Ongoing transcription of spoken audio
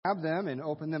Grab them and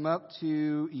open them up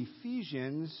to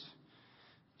Ephesians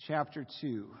chapter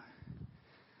 2.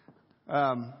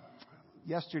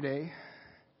 Yesterday,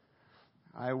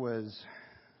 I was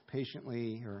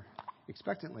patiently or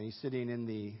expectantly sitting in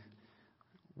the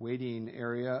waiting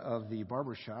area of the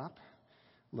barber shop,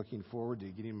 looking forward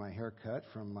to getting my hair cut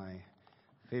from my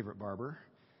favorite barber,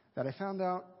 that I found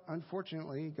out,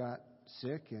 unfortunately, got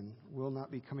sick and will not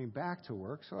be coming back to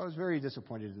work. So I was very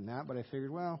disappointed in that, but I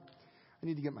figured, well, I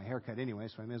need to get my hair cut anyway,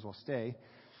 so I may as well stay.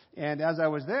 And as I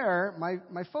was there,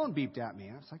 my phone beeped at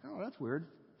me. I was like, oh, that's weird.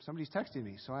 Somebody's texting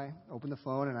me. So I open the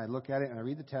phone and I look at it and I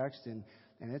read the text, and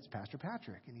it's Pastor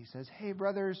Patrick. And he says, hey,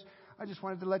 brothers, I just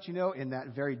wanted to let you know, in that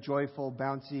very joyful,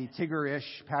 bouncy,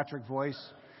 Tigger-ish Patrick voice,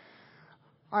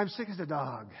 I'm sick as a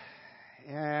dog.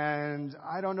 And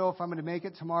I don't know if I'm going to make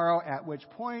it tomorrow, at which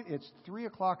point it's 3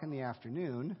 o'clock in the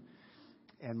afternoon,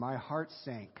 and my heart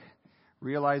sank,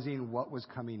 realizing what was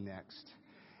coming next.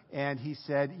 And he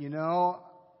said, you know,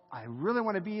 I really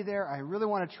want to be there. I really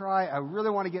want to try. I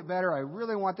really want to get better. I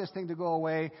really want this thing to go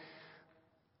away.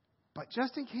 But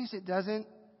just in case it doesn't,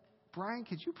 Brian,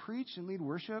 could you preach and lead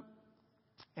worship?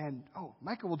 And,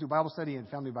 Micah will do Bible study and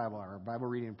family Bible hour, Bible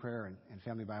reading and prayer and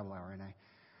family Bible hour. And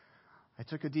I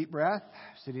took a deep breath,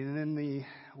 sitting in the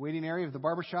waiting area of the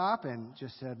barbershop, and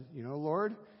just said, you know,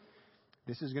 Lord,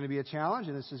 this is going to be a challenge,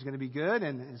 and this is going to be good,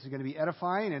 and this is going to be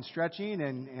edifying and stretching,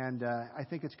 and I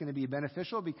think it's going to be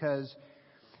beneficial because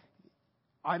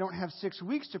I don't have 6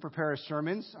 weeks to prepare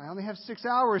sermons. I only have 6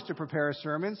 hours to prepare a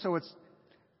sermon, so it's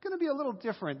going to be a little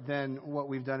different than what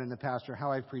we've done in the past or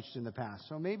how I've preached in the past.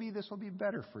 So maybe this will be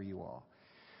better for you all.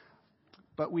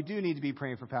 But we do need to be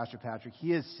praying for Pastor Patrick.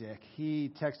 He is sick.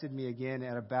 He texted me again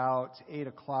at about 8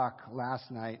 o'clock last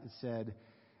night and said,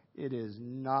 it is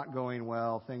not going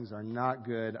well. Things are not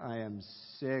good. I am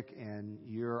sick and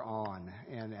you're on.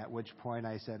 And at which point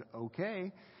I said,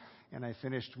 okay. And I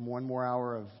finished one more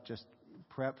hour of just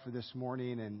prep for this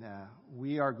morning. And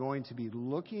we are going to be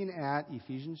looking at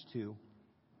Ephesians 2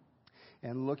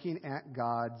 and looking at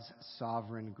God's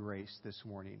sovereign grace this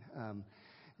morning.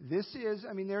 This is,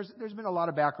 there's been a lot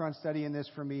of background study in this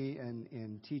for me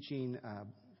in teaching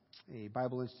a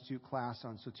Bible Institute class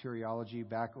on soteriology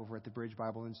back over at the Bridge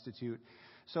Bible Institute.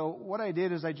 So what I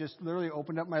did is I just literally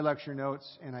opened up my lecture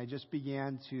notes and I just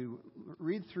began to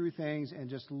read through things and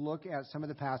just look at some of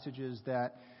the passages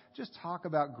that just talk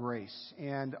about grace.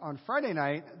 And on Friday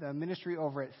night, the ministry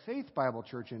over at Faith Bible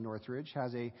Church in Northridge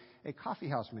has a coffee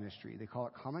house ministry. They call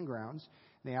it Common Grounds.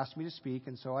 They asked me to speak,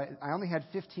 and so I only had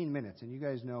 15 minutes. And you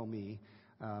guys know me,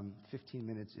 15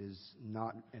 minutes is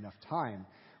not enough time.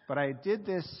 But I did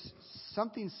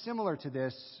something similar to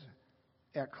this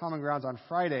at Common Grounds on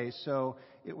Friday, so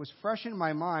it was fresh in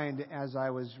my mind as I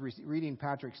was reading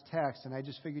Patrick's text, and I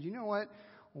just figured, you know what?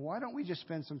 Why don't we just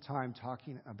spend some time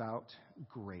talking about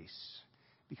grace?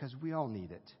 Because we all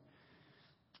need it.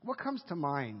 What comes to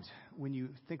mind when you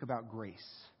think about grace?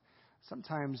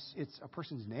 Sometimes it's a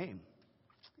person's name.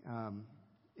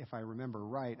 If I remember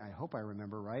right, I hope I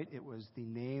remember right, it was the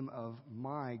name of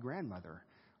my grandmother,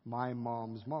 my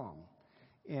mom's mom.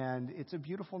 And it's a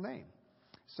beautiful name.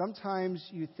 Sometimes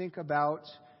you think about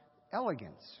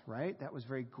elegance, right? That was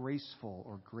very graceful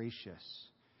or gracious.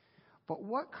 But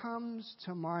what comes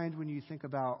to mind when you think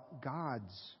about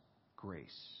God's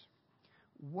grace?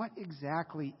 What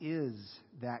exactly is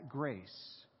that grace?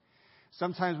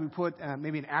 Sometimes we put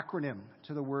maybe an acronym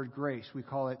to the word grace. We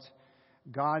call it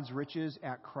God's riches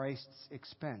at Christ's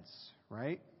expense,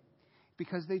 right?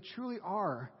 Because they truly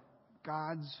are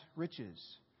God's riches.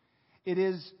 It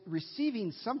is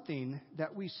receiving something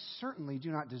that we certainly do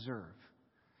not deserve.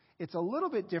 It's a little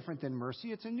bit different than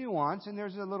mercy. It's a nuance, and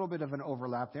there's a little bit of an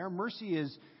overlap there. Mercy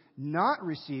is not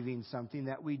receiving something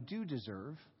that we do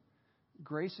deserve.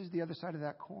 Grace is the other side of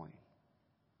that coin.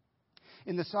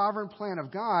 In the sovereign plan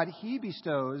of God, He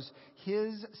bestows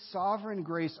His sovereign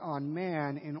grace on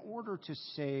man in order to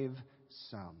save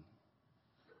some.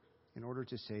 In order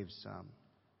to save some.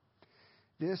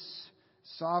 This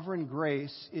sovereign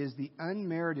grace is the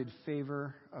unmerited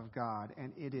favor of God,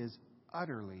 and it is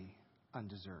utterly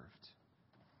undeserved.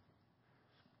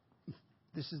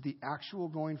 This is the actual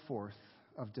going forth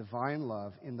of divine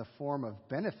love in the form of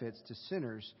benefits to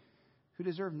sinners who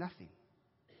deserve nothing.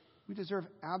 We deserve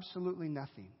absolutely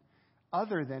nothing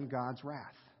other than God's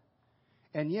wrath.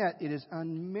 And yet it is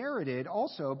unmerited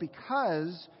also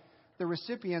because the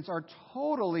recipients are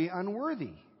totally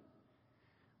unworthy.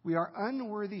 We are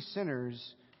unworthy sinners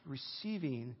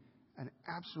receiving an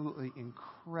absolutely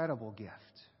incredible gift.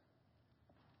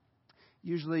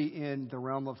 Usually in the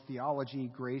realm of theology,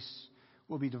 grace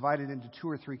will be divided into 2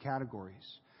 or 3 categories.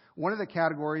 One of the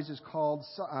categories is called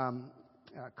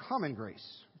common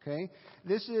grace. Okay?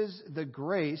 This is the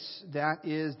grace that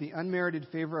is the unmerited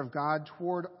favor of God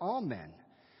toward all men,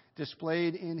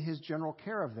 displayed in his general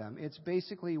care of them. It's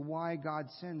basically why God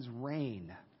sends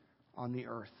rain on the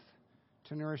earth,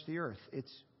 to nourish the earth.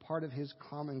 It's part of his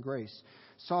common grace.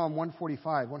 Psalm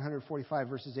 145,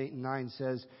 verses 8 and 9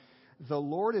 says, "The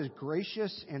Lord is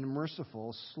gracious and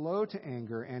merciful, slow to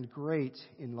anger, and great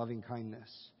in loving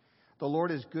kindness. The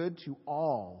Lord is good to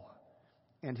all,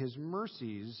 and his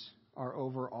mercies are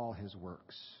over all his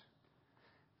works."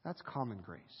 That's common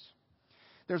grace.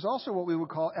 There's also what we would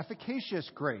call efficacious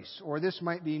grace, or this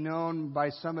might be known by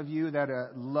some of you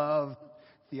that love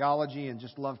theology and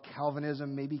just love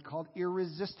Calvinism, may be called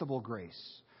irresistible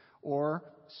grace or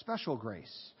special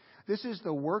grace. This is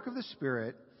the work of the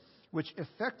Spirit which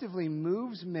effectively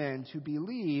moves men to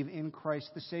believe in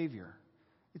Christ the Savior.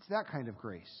 It's that kind of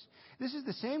grace. This is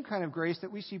the same kind of grace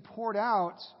that we see poured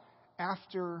out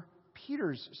after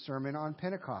Peter's sermon on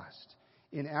Pentecost.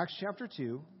 In Acts chapter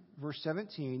 2, verse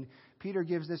 17, Peter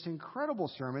gives this incredible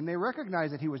sermon. They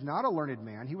recognize that he was not a learned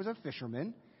man. He was a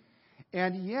fisherman.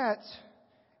 And yet,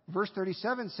 verse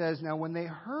 37 says, now when they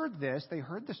heard this, they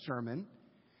heard the sermon,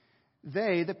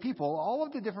 they, the people, all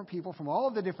of the different people from all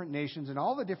of the different nations and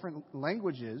all the different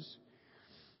languages,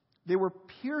 they were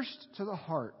pierced to the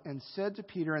heart and said to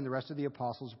Peter and the rest of the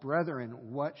apostles,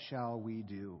 "Brethren, what shall we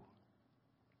do?"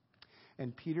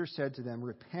 And Peter said to them,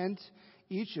 "Repent,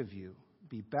 each of you,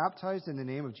 be baptized in the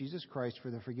name of Jesus Christ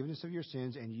for the forgiveness of your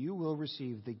sins, and you will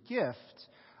receive the gift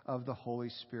of the Holy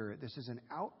Spirit." This is an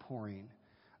outpouring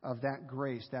of that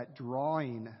grace, that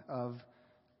drawing of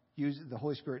the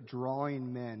Holy Spirit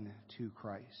drawing men to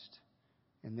Christ.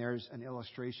 And there's an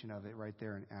illustration of it right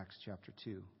there in Acts chapter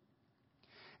 2.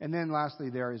 And then lastly,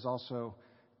 there is also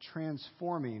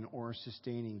transforming or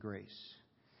sustaining grace.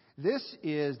 This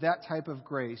is that type of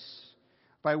grace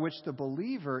by which the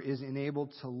believer is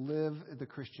enabled to live the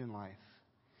Christian life.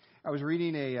 I was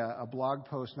reading a blog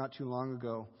post not too long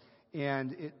ago,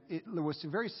 and it was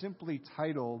very simply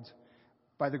titled,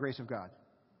 "By the Grace of God."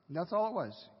 And that's all it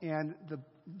was. And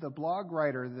the blog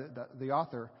writer, the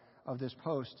author of this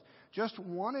post, just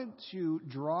wanted to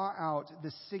draw out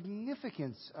the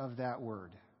significance of that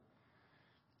word.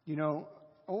 You know,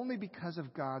 only because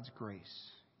of God's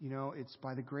grace. You know, it's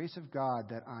by the grace of God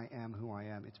that I am who I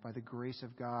am. It's by the grace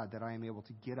of God that I am able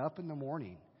to get up in the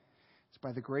morning. It's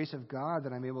by the grace of God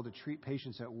that I'm able to treat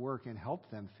patients at work and help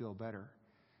them feel better.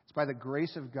 It's by the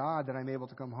grace of God that I'm able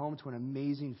to come home to an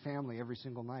amazing family every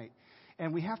single night.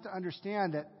 And we have to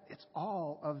understand that it's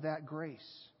all of that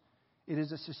grace. It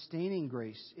is a sustaining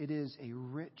grace. It is a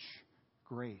rich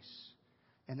grace.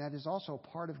 And that is also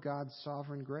part of God's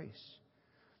sovereign grace.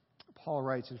 Paul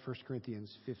writes in 1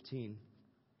 Corinthians 15,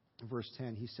 verse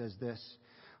 10, he says this,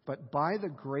 "But by the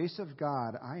grace of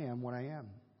God I am what I am,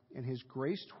 and his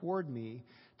grace toward me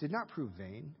did not prove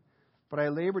vain, but I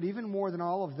labored even more than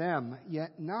all of them,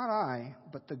 yet not I,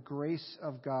 but the grace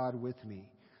of God with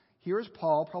me." Here is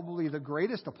Paul, probably the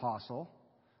greatest apostle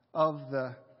of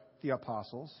the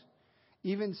apostles,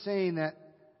 even saying that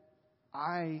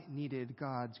I needed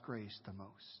God's grace the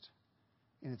most.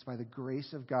 And it's by the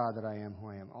grace of God that I am who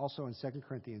I am. Also in 2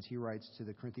 Corinthians, he writes to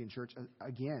the Corinthian church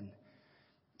again.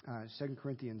 2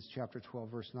 Corinthians chapter 12,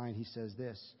 verse 9, he says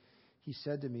this. He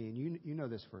said to me, and you know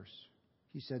this verse.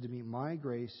 He said to me, "My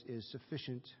grace is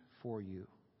sufficient for you.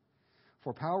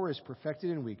 For power is perfected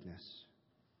in weakness.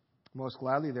 Most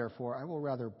gladly, therefore, I will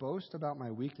rather boast about my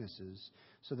weaknesses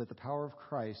so that the power of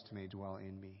Christ may dwell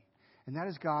in me." And that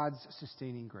is God's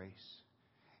sustaining grace.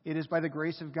 It is by the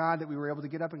grace of God that we were able to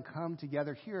get up and come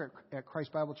together here at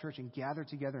Christ Bible Church and gather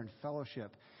together in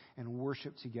fellowship and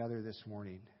worship together this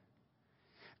morning.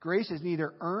 Grace is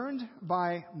neither earned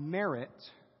by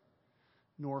merit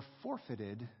nor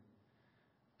forfeited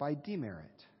by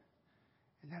demerit.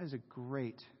 And that is a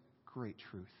great, great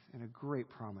truth and a great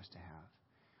promise to have.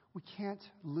 We can't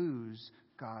lose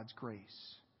God's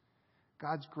grace.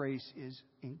 God's grace is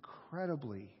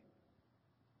incredibly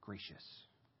gracious.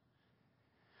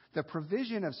 The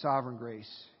provision of sovereign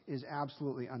grace is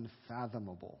absolutely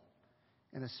unfathomable,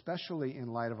 and especially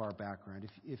in light of our background.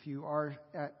 If you are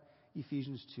at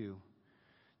Ephesians 2,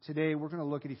 today we're going to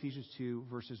look at Ephesians 2,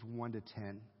 verses 1 to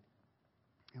 10.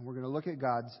 And we're going to look at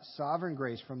God's sovereign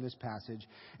grace from this passage.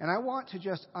 And I want to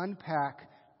just unpack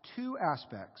two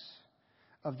aspects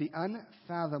of the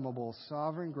unfathomable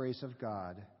sovereign grace of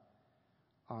God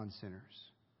on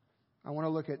sinners. I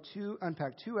want to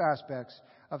unpack two aspects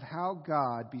of how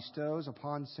God bestows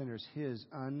upon sinners his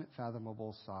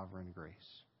unfathomable sovereign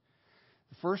grace.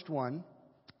 The first one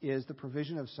is the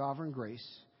provision of sovereign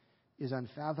grace is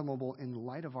unfathomable in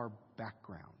light of our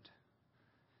background.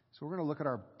 So So we're going to look at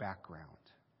our background.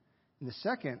 And the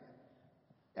second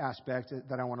aspect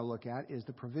that I want to look at is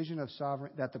the provision of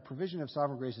sovereign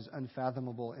grace is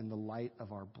unfathomable in the light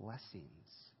of our blessings.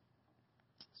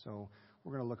 So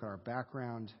we're going to look at our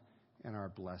background and our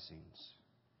blessings.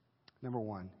 Number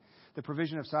one, the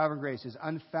provision of sovereign grace is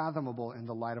unfathomable in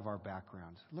the light of our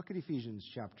background. Look at Ephesians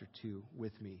chapter 2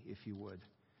 with me, if you would.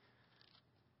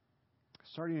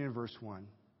 Starting in verse 1.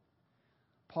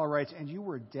 Paul writes, "And you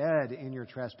were dead in your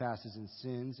trespasses and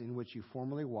sins in which you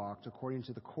formerly walked, according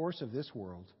to the course of this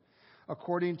world,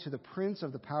 according to the prince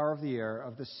of the power of the air,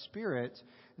 of the spirit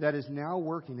that is now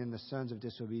working in the sons of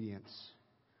disobedience.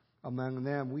 Among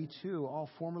them we too all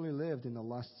formerly lived in the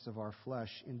lusts of our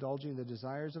flesh, indulging the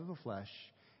desires of the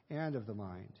flesh and of the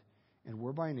mind, and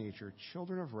were by nature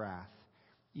children of wrath,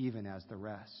 even as the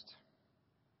rest."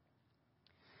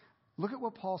 Look at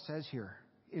what Paul says here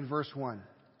in verse 1.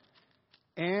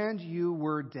 And you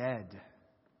were dead.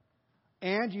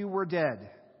 And you were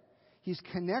dead. He's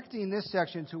connecting this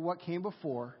section to what came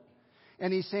before,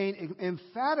 and he's saying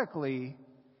emphatically,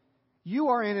 you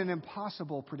are in an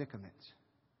impossible predicament.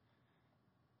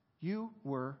 You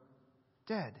were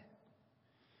dead.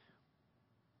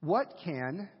 What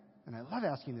can, and I love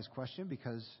asking this question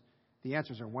because the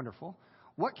answers are wonderful,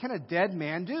 what can a dead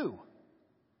man do?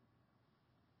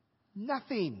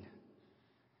 Nothing.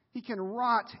 He can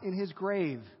rot in his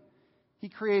grave. He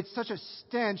creates such a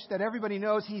stench that everybody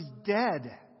knows he's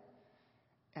dead.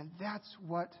 And that's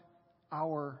what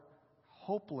our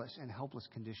hopeless and helpless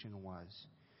condition was.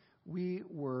 We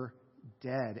were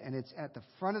dead. And it's at the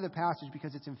front of the passage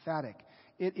because it's emphatic.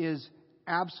 It is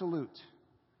absolute.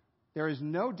 There is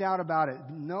no doubt about it.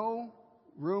 No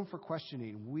room for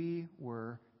questioning. We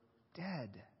were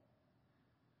dead.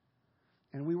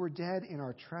 And we were dead in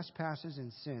our trespasses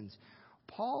and sins.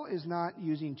 Paul is not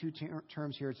using two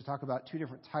terms here to talk about two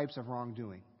different types of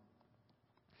wrongdoing.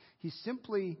 He's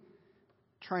simply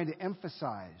trying to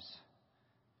emphasize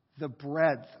the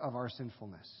breadth of our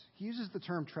sinfulness. He uses the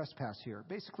term trespass here.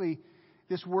 Basically,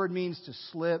 this word means to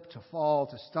slip, to fall,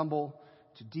 to stumble,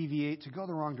 to deviate, to go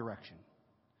the wrong direction.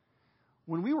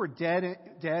 When we were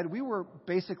dead, we were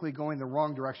basically going the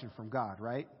wrong direction from God,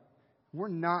 right? We're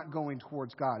not going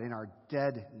towards God in our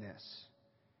deadness.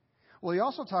 Well, he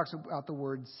also talks about the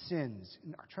word sins,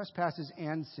 our trespasses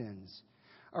and sins.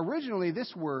 Originally,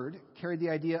 this word carried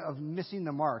the idea of missing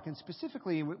the mark, and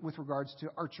specifically with regards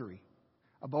to archery,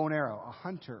 a bow and arrow, a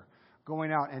hunter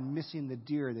going out and missing the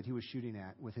deer that he was shooting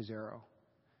at with his arrow.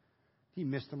 He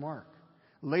missed the mark.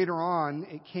 Later on,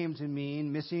 it came to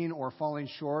mean missing or falling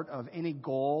short of any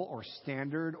goal or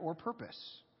standard or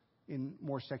purpose in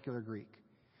more secular Greek.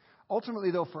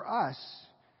 Ultimately, though, for us,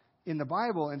 in the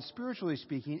Bible and spiritually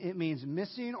speaking, it means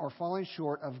missing or falling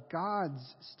short of God's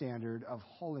standard of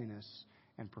holiness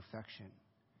and perfection.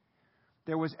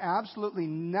 There was absolutely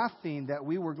nothing that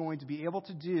we were going to be able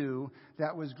to do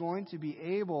that was going to be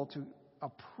able to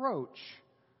approach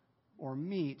or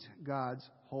meet God's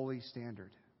holy standard.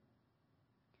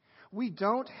 We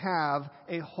don't have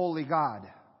a holy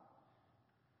God.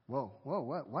 Whoa,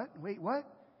 what? Wait, what?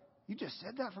 You just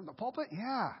said that from the pulpit?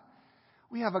 Yeah.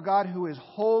 We have a God who is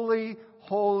holy,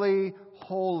 holy,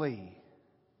 holy.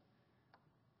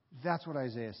 That's what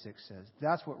Isaiah 6 says.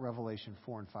 That's what Revelation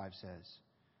 4 and 5 says.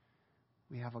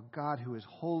 We have a God who is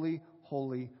holy,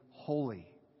 holy, holy.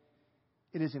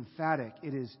 It is emphatic.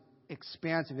 It is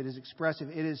expansive. It is expressive.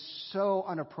 It is so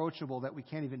unapproachable that we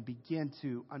can't even begin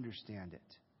to understand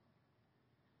it.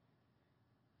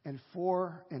 And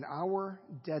in our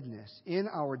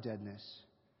deadness,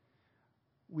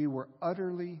 we were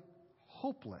utterly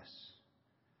hopeless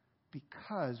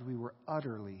because we were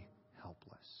utterly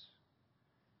helpless.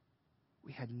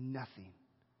 We had nothing.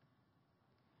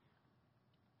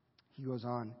 He goes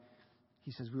on.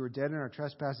 He says, we were dead in our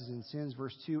trespasses and sins,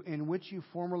 verse 2, in which you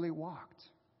formerly walked.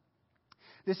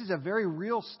 This is a very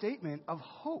real statement of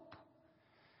hope.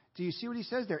 Do you see what he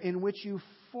says there? In which you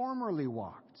formerly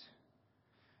walked.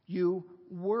 You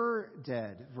were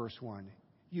dead, verse 1.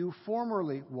 You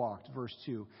formerly walked, verse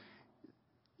 2.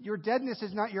 Your deadness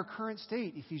is not your current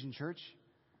state, Ephesian Church.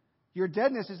 Your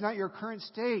deadness is not your current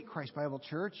state, Christ Bible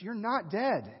Church. You're not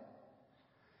dead.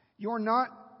 You're not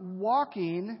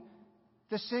walking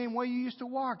the same way you used to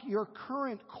walk. Your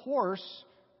current course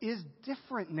is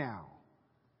different now.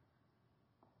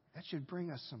 That should bring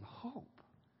us some hope.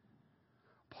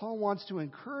 Paul wants to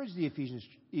encourage the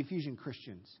Ephesian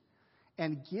Christians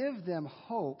and give them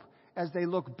hope as they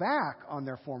look back on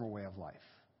their former way of life.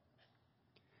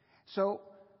 So,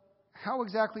 how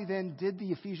exactly then did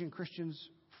the Ephesian Christians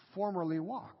formerly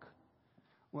walk?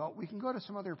 Well, we can go to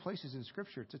some other places in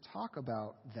Scripture to talk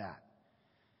about that.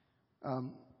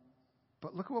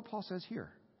 But look at what Paul says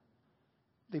here.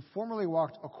 They formerly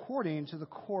walked according to the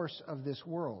course of this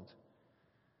world.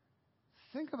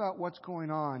 Think about what's going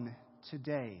on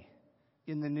today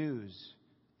in the news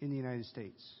in the United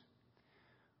States.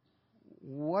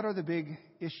 What are the big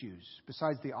issues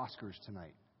besides the Oscars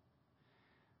tonight?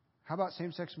 How about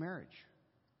same-sex marriage?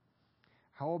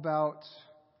 How about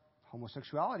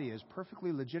homosexuality as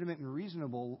perfectly legitimate and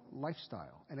reasonable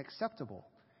lifestyle and acceptable?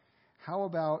 How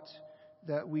about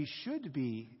that we should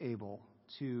be able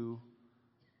to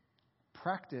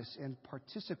practice and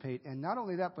participate, and not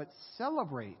only that, but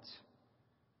celebrate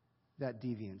that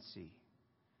deviancy?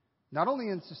 Not only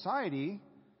in society,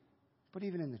 but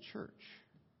even in the church.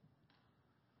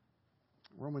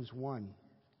 Romans 1,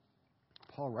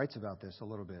 Paul writes about this a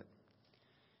little bit.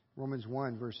 Romans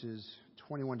 1, verses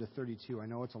 21 to 32. I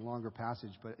know it's a longer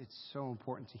passage, but it's so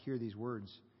important to hear these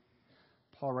words.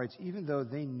 Paul writes, even though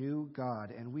they knew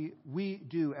God, and we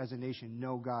do as a nation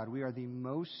know God. We are the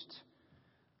most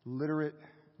literate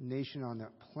nation on the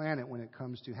planet when it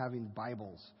comes to having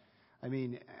Bibles. I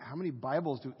mean, how many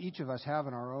Bibles do each of us have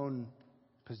in our own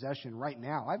possession right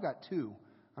now? I've got 2.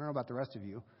 I don't know about the rest of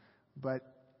you, but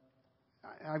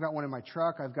I've got one in my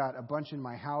truck. I've got a bunch in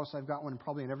my house. I've got one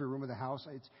probably in every room of the house.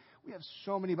 We have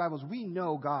so many Bibles. We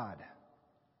know God.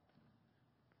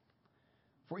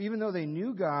 For even though they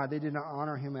knew God, they did not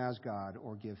honor Him as God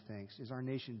or give thanks. Is our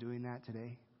nation doing that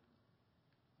today?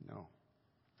 No.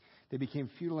 They became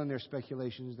futile in their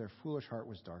speculations. Their foolish heart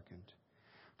was darkened.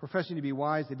 Professing to be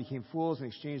wise, they became fools and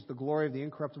exchanged the glory of the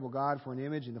incorruptible God for an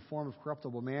image in the form of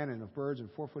corruptible man and of birds and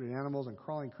four-footed animals and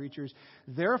crawling creatures.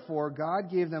 Therefore,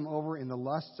 God gave them over in the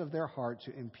lusts of their heart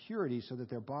to impurity so that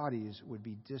their bodies would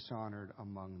be dishonored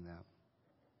among them.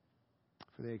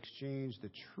 For they exchanged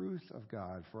the truth of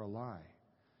God for a lie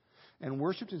and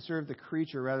worshipped and served the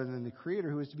creature rather than the Creator,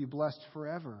 who is to be blessed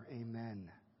forever. Amen.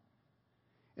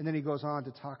 And then he goes on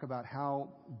to talk about how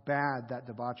bad that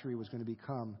debauchery was going to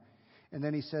become. And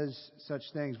then he says such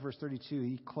things, verse 32,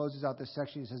 he closes out this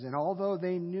section, he says, and although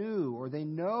they knew or they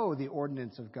know the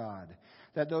ordinance of God,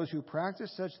 that those who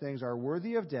practice such things are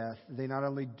worthy of death, they not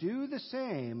only do the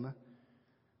same,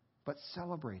 but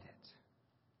celebrate it.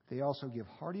 They also give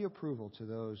hearty approval to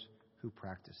those who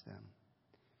practice them.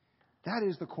 That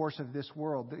is the course of this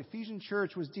world. The Ephesian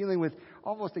church was dealing with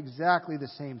almost exactly the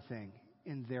same thing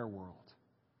in their world.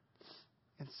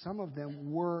 And some of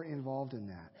them were involved in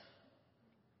that.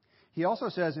 He also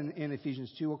says in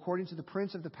Ephesians 2, according to the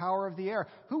prince of the power of the air.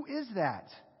 Who is that?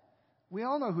 We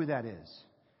all know who that is.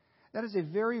 That is a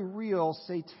very real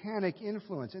satanic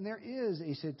influence, and there is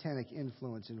a satanic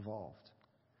influence involved.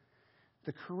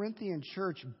 The Corinthian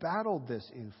church battled this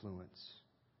influence.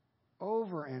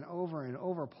 Over and over and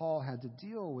over, Paul had to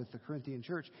deal with the Corinthian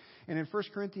church. And in 1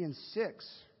 Corinthians 6,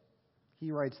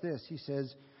 he writes this. He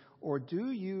says, or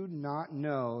do you not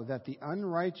know that the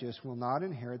unrighteous will not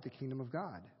inherit the kingdom of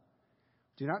God?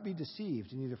 Do not be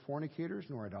deceived, neither fornicators,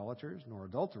 nor idolaters, nor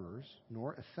adulterers,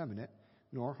 nor effeminate,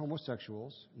 nor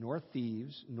homosexuals, nor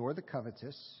thieves, nor the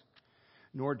covetous,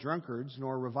 nor drunkards,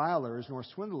 nor revilers, nor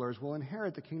swindlers will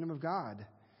inherit the kingdom of God.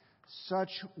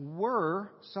 Such were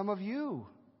some of you.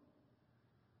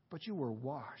 But you were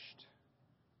washed.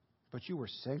 But you were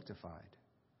sanctified.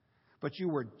 But you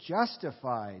were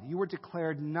justified. You were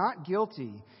declared not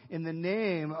guilty in the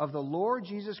name of the Lord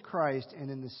Jesus Christ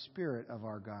and in the Spirit of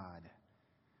our God.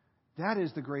 That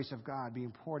is the grace of God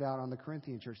being poured out on the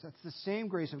Corinthian church. That's the same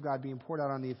grace of God being poured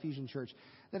out on the Ephesian church.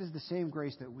 That is the same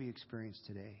grace that we experience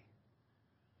today.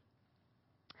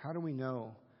 How do we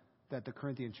know that the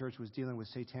Corinthian church was dealing with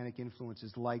satanic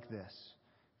influences like this?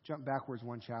 Jump backwards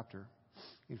one chapter.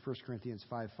 In 1 Corinthians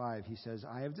 5:5, he says,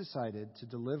 I have decided to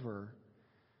deliver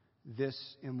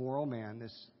this immoral man,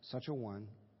 such a one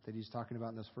that he's talking about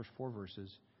in those first 4 verses.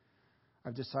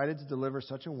 I've decided to deliver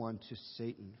such a one to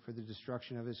Satan for the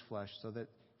destruction of his flesh, so that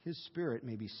his spirit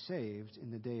may be saved in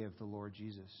the day of the Lord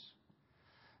Jesus.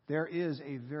 There is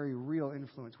a very real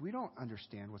influence. We don't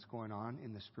understand what's going on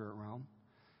in the spirit realm.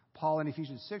 Paul in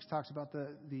Ephesians 6 talks about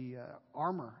the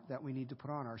armor that we need to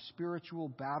put on, our spiritual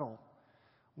battle.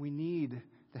 We need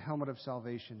the helmet of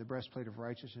salvation, the breastplate of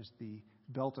righteousness, the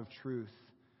belt of truth.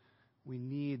 We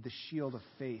need the shield of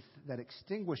faith that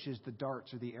extinguishes the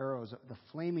darts or the arrows, the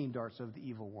flaming darts of the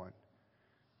evil one.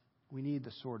 We need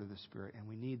the sword of the Spirit, and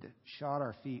we need to shod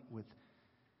our feet with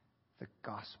the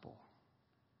gospel.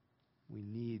 We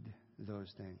need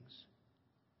those things.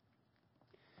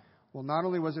 Well, not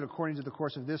only was it according to the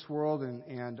course of this world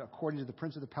and according to the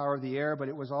prince of the power of the air, but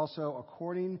it was also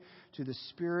according to the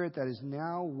Spirit that is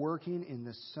now working in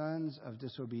the sons of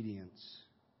disobedience.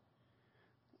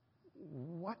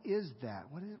 what is that?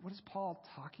 What is Paul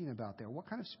talking about there? What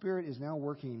kind of spirit is now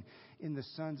working in the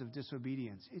sons of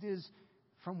disobedience? It is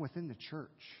from within the church.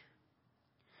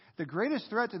 The greatest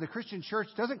threat to the Christian church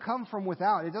doesn't come from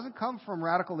without. It doesn't come from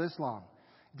radical Islam.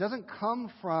 It doesn't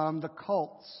come from the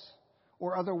cults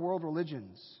or other world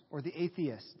religions or the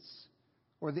atheists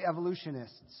or the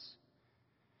evolutionists.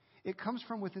 It comes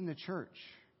from within the church.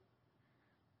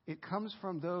 It comes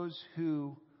from those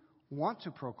who want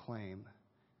to proclaim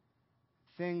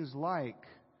things like,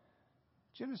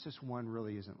 Genesis 1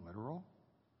 really isn't literal.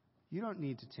 You don't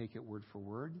need to take it word for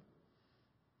word.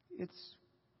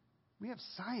 We have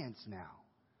science now.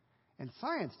 And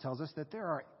science tells us that there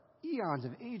are eons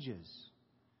of ages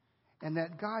and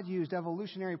that God used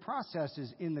evolutionary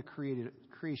processes in the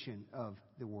creation of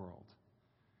the world.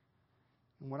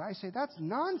 And when I say that's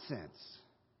nonsense,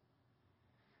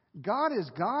 God is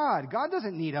God. God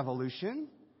doesn't need evolution.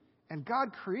 And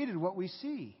God created what we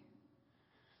see.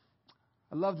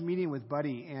 I loved meeting with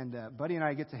Buddy, and Buddy and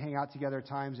I get to hang out together at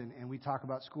times, and we talk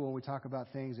about school, and we talk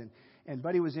about things. And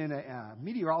Buddy was in a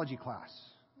meteorology class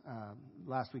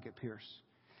last week at Pierce.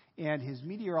 And his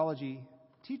meteorology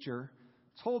teacher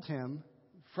told him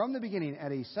from the beginning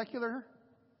at a secular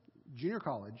junior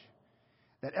college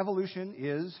that evolution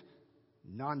is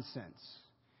nonsense.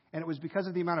 And it was because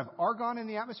of the amount of argon in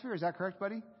the atmosphere. Is that correct,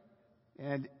 Buddy?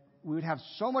 And we would have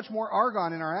so much more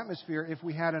argon in our atmosphere if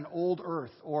we had an old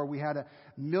Earth or we had a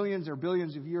millions or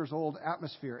billions of years old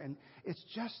atmosphere. And it's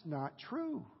just not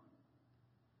true.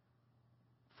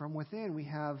 From within, we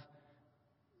have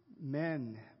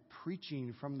men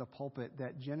preaching from the pulpit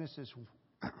that Genesis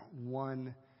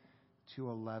 1 to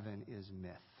 11 is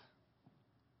myth.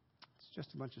 It's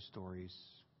just a bunch of stories.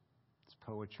 It's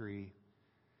poetry.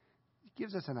 It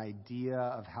gives us an idea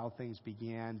of how things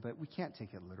began, but we can't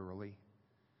take it literally.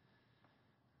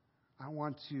 I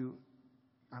want to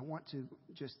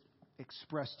just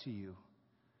express to you,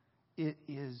 it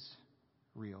is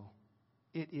real.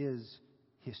 It is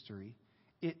history.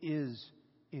 It is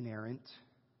inerrant.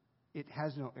 It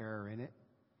has no error in it.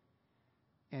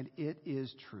 And it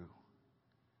is true.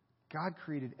 God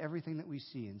created everything that we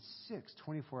see in 6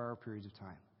 24-hour periods of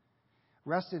time.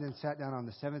 Rested and sat down on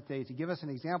the seventh day to give us an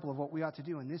example of what we ought to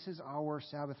do. And this is our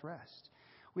Sabbath rest.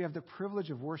 We have the privilege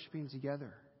of worshiping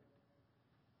together.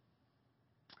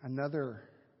 Another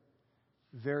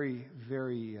very,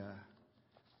 very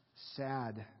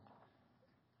sad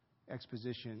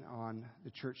exposition on the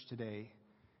church today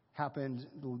happened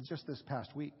just this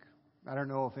past week. I don't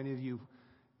know if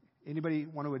anybody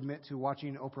want to admit to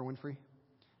watching Oprah Winfrey?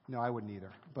 No, I wouldn't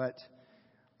either. But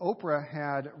Oprah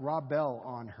had Rob Bell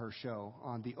on her show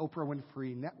on the Oprah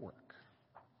Winfrey Network.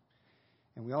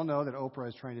 And we all know that Oprah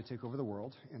is trying to take over the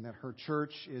world and that her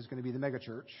church is going to be the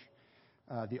megachurch.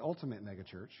 The ultimate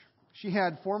megachurch. She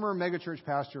had former megachurch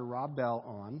pastor Rob Bell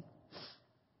on.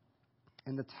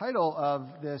 And the title of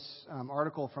this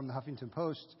article from the Huffington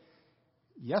Post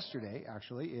yesterday,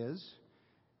 actually, is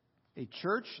 "A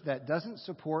Church That Doesn't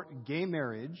Support Gay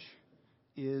Marriage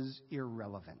is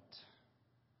Irrelevant."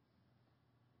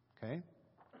 Okay?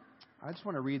 I just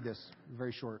want to read this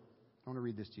very short. I want to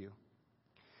read this to you.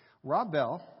 Rob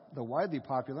Bell, the widely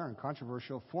popular and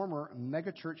controversial former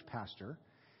megachurch pastor,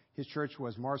 his church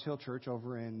was Mars Hill Church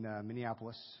over in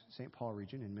Minneapolis, St. Paul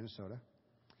region in Minnesota,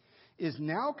 is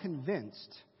now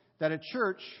convinced that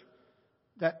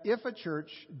if a church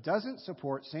doesn't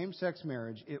support same-sex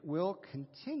marriage, it will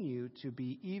continue to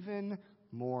be even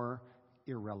more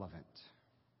irrelevant.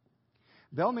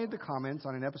 Bell made the comments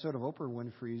on an episode of Oprah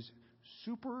Winfrey's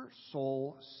Super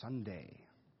Soul Sunday,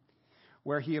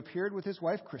 where he appeared with his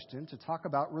wife Kristen to talk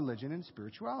about religion and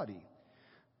spirituality.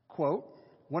 Quote,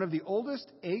 "One of the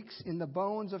oldest aches in the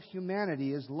bones of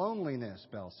humanity is loneliness,"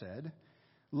 Bell said.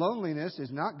 "Loneliness is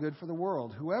not good for the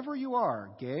world. Whoever you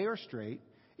are, gay or straight,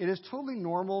 it is totally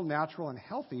normal, natural, and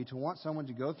healthy to want someone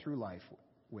to go through life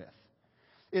with.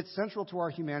 It's central to our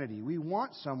humanity. We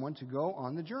want someone to go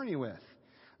on the journey with."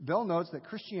 Bell notes that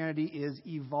Christianity is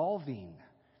evolving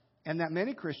and that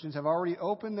many Christians have already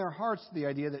opened their hearts to the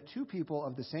idea that two people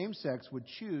of the same sex would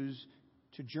choose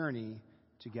to journey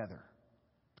together.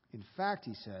 In fact,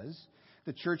 he says,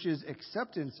 the church's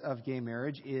acceptance of gay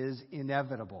marriage is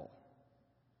inevitable.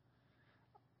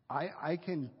 I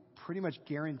can pretty much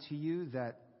guarantee you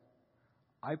that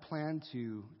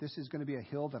this is going to be a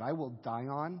hill that I will die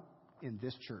on in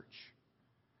this church.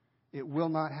 It will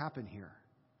not happen here.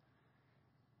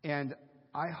 And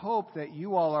I hope that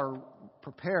you all are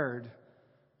prepared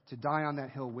to die on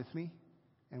that hill with me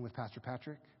and with Pastor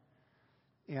Patrick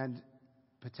and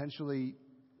potentially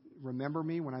remember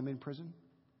me when I'm in prison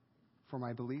for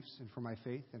my beliefs and for my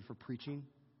faith and for preaching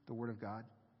the Word of God.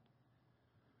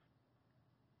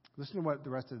 Listen to what the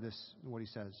rest of what he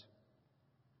says.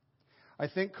 I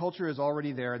think culture is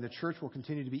already there, and the church will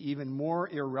continue to be even more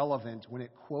irrelevant when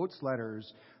it quotes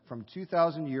letters from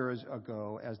 2,000 years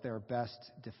ago as their best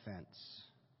defense.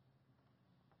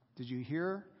 Did you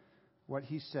hear what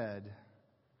he said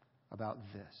about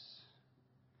this?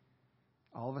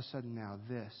 All of a sudden now,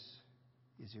 this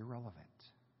is irrelevant.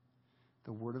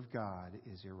 The Word of God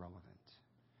is irrelevant.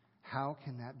 How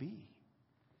can that be?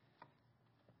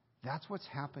 That's what's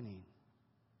happening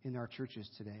in our churches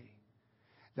today.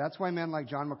 That's why men like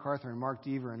John MacArthur and Mark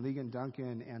Deaver and Ligon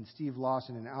Duncan and Steve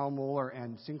Lawson and Al Mohler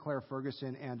and Sinclair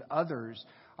Ferguson and others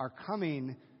are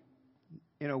coming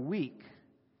in a week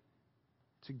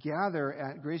to gather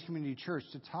at Grace Community Church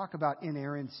to talk about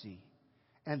inerrancy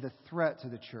and the threat to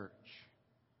the church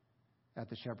at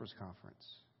the Shepherds Conference.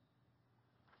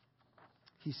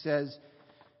 He says,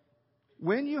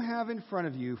 when you have in front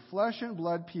of you flesh and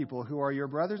blood people who are your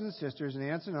brothers and sisters and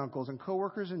aunts and uncles and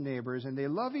coworkers and neighbors, and they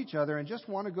love each other and just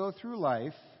want to go through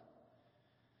life,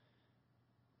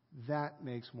 that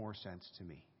makes more sense to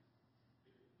me.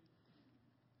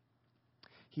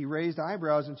 He raised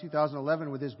eyebrows in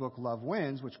 2011 with his book, Love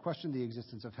Wins, which questioned the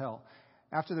existence of hell.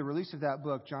 After the release of that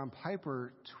book, John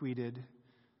Piper tweeted,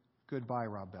 "Goodbye,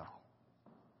 Rob Bell."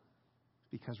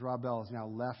 Because Rob Bell has now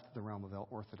left the realm of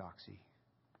orthodoxy.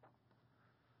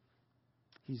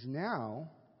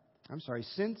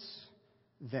 Since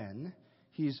then,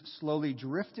 he's slowly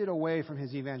drifted away from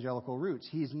his evangelical roots.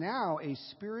 He's now a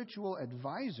spiritual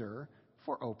advisor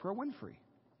for Oprah Winfrey,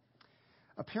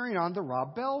 appearing on the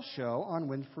Rob Bell Show on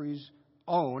Winfrey's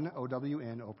own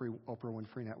OWN, Oprah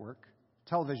Winfrey Network,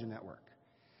 television network.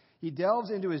 He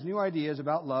delves into his new ideas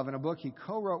about love in a book he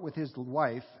co-wrote with his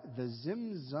wife, The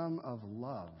Zim-Zum of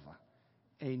Love,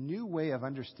 a new way of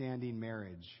understanding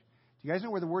marriage. Do you guys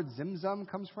know where the word Zim-Zum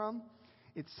comes from?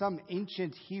 It's some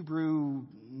ancient Hebrew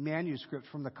manuscript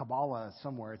from the Kabbalah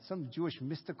somewhere. It's some Jewish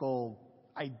mystical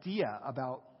idea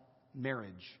about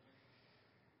marriage.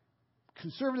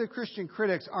 Conservative Christian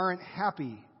critics aren't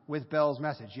happy with Bell's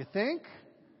message. You think?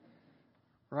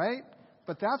 Right?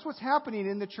 But that's what's happening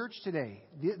in the church today.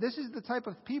 This is the type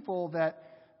of people that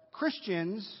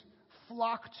Christians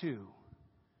flock to.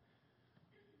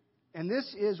 And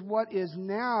this is what is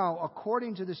now,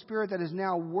 according to the Spirit that is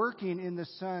now working in the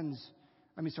sons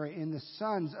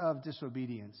of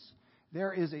disobedience.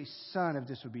 There is a son of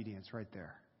disobedience right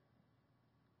there.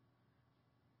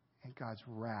 And God's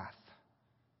wrath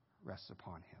rests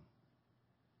upon him.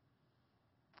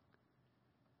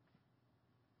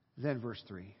 Then verse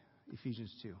 3,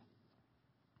 Ephesians 2,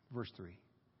 verse 3.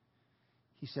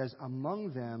 He says,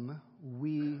 among them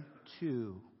we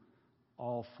too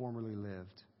all formerly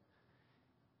lived.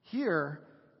 Here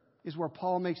is where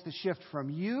Paul makes the shift from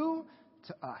you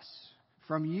to us,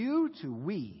 from you to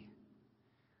we.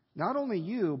 Not only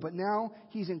you, but now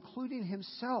he's including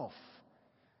himself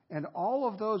and all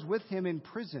of those with him in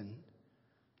prison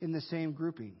in the same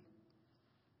grouping.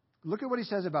 Look at what he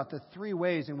says about the three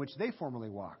ways in which they formerly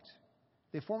walked.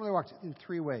 They formerly walked in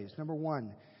three ways. Number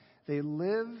one, they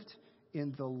lived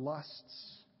in the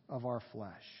lusts of our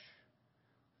flesh.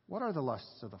 What are the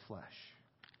lusts of the flesh?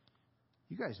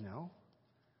 You guys know.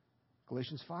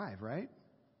 Galatians 5, right?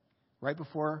 Right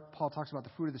before Paul talks about the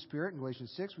fruit of the Spirit in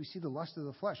Galatians 6, we see the lust of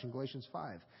the flesh in Galatians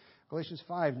 5. Galatians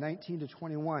 5, 19 to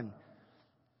 21.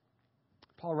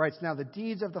 Paul writes, now the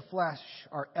deeds of the flesh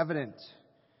are evident,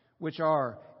 which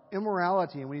are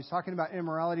immorality. And when he's talking about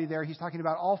immorality there, he's talking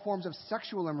about all forms of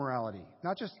sexual immorality.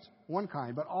 Not just one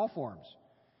kind, but all forms.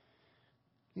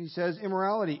 He says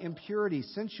immorality, impurity,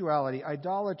 sensuality,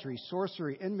 idolatry,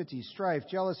 sorcery, enmity, strife,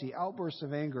 jealousy, outbursts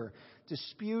of anger,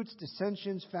 disputes,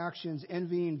 dissensions, factions,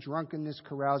 envying, drunkenness,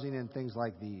 carousing, and things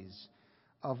like these,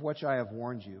 of which I have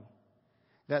warned you,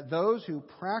 that those who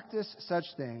practice such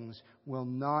things will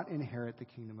not inherit the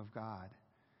kingdom of God.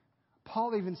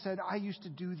 Paul even said, I used to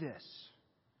do this.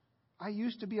 I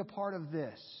used to be a part of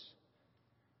this.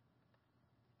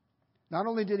 Not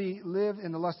only did he live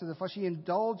in the lust of the flesh, he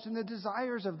indulged in the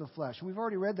desires of the flesh. And we've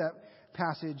already read that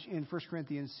passage in 1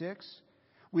 Corinthians 6.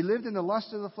 We lived in the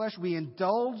lust of the flesh. We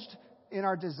indulged in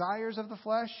our desires of the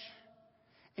flesh.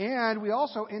 And we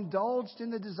also indulged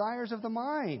in the desires of the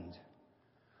mind.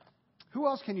 Who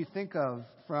else can you think of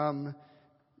from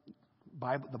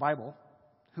the Bible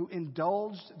who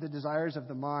indulged the desires of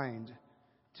the mind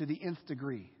to the nth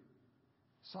degree?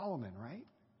 Solomon, right?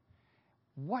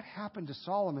 What happened to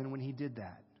Solomon when he did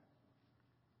that?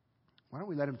 Why don't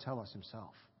we let him tell us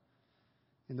himself?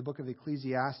 In the book of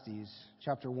Ecclesiastes,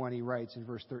 chapter 1, he writes in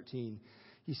verse 13,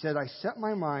 he said, I set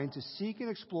my mind to seek and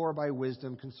explore by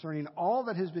wisdom concerning all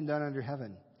that has been done under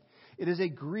heaven. It is a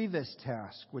grievous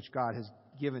task which God has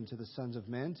given to the sons of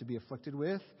men to be afflicted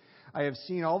with. I have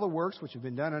seen all the works which have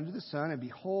been done under the sun, and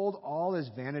behold, all is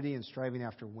vanity and striving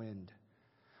after wind.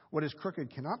 What is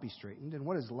crooked cannot be straightened, and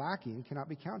what is lacking cannot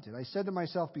be counted. I said to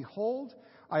myself, behold,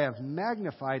 I have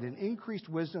magnified and increased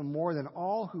wisdom more than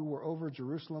all who were over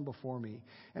Jerusalem before me.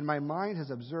 And my mind has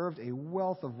observed a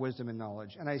wealth of wisdom and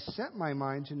knowledge. And I set my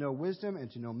mind to know wisdom and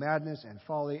to know madness and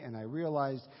folly. And I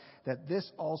realized that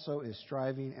this also is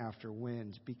striving after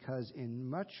wind, because in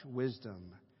much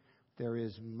wisdom there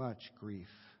is much grief.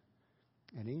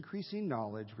 And increasing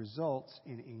knowledge results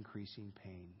in increasing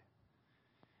pain.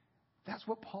 That's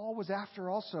what Paul was after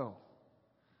also.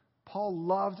 Paul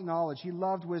loved knowledge. He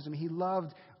loved wisdom. He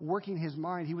loved working his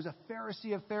mind. He was a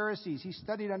Pharisee of Pharisees. He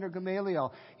studied under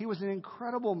Gamaliel. He was an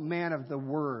incredible man of the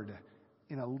word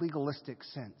in a legalistic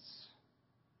sense.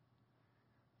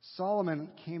 Solomon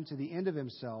came to the end of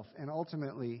himself, and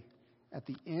ultimately, at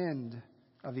the end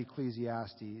of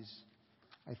Ecclesiastes,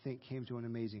 I think came to an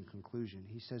amazing conclusion.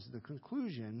 He says the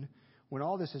conclusion, when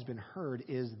all this has been heard,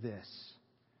 is this: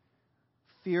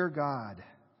 fear God.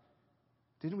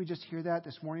 Didn't we just hear that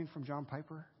this morning from John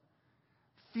Piper?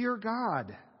 Fear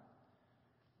God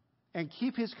and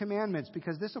keep His commandments,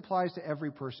 because this applies to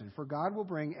every person. For God will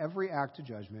bring every act to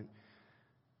judgment,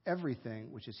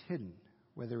 everything which is hidden,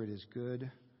 whether it is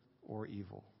good or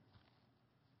evil.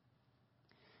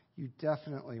 You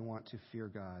definitely want to fear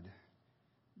God.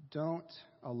 Don't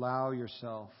allow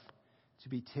yourself to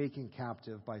be taken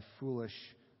captive by foolish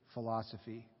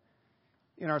philosophy.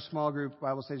 In our small group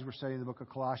Bible studies, we're studying the book of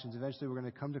Colossians. Eventually, we're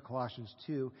going to come to Colossians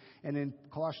 2. And in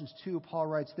Colossians 2, Paul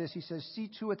writes this. He says, see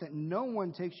to it that no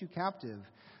one takes you captive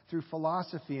through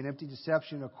philosophy and empty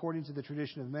deception, according to the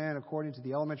tradition of man, according to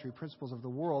the elementary principles of the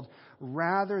world,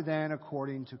 rather than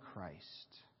according to Christ.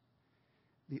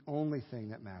 The only thing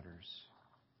that matters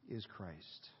is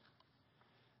Christ.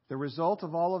 The result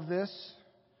of all of this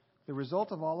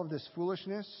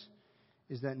foolishness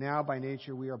is that now by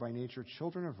nature we are by nature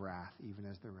children of wrath, even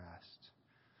as the rest.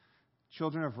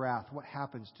 Children of wrath, what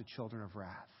happens to children of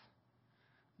wrath?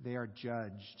 They are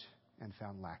judged and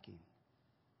found lacking,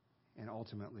 and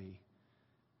ultimately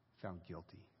found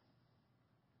guilty.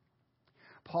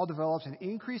 Paul develops an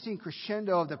increasing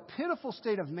crescendo of the pitiful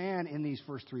state of man in these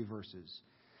first 3 verses,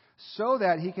 so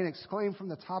that he can exclaim from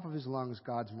the top of his lungs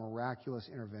God's miraculous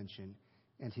intervention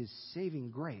and His saving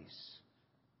grace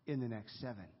in the next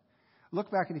 7.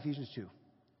 Look back in Ephesians 2,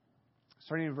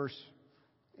 starting in verse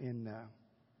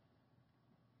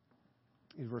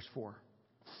 4.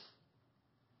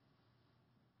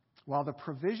 While the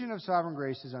provision of sovereign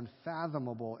grace is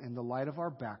unfathomable in the light of our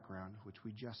background, which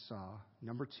we just saw,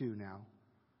 number 2 now,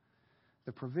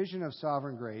 the provision of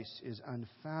sovereign grace is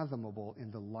unfathomable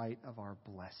in the light of our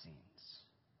blessings.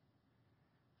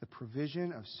 The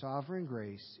provision of sovereign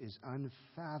grace is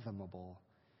unfathomable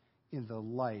in the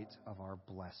light of our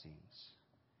blessings.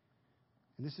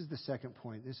 And this is the second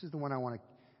point. This is the one I want to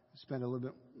spend a little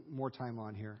bit more time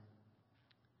on here,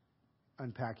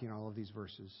 unpacking all of these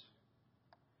verses.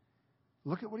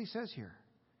 Look at what he says here.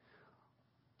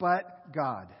 But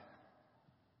God.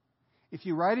 If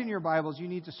you write in your Bibles, you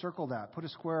need to circle that. Put a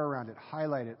square around it.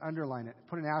 Highlight it. Underline it.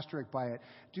 Put an asterisk by it.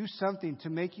 Do something to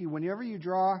make you, whenever you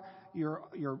draw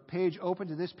your page open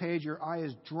to this page, your eye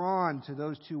is drawn to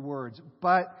those 2 words.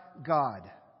 But God.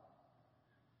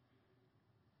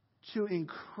 2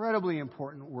 incredibly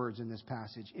important words in this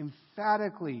passage.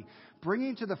 Emphatically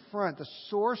bringing to the front the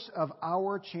source of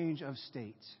our change of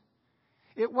state.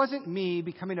 It wasn't me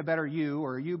becoming a better you,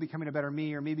 or you becoming a better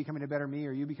me, or me becoming a better me,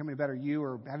 or you becoming a better you,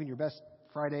 or having your best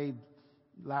Friday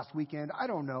last weekend. I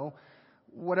don't know.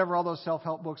 Whatever all those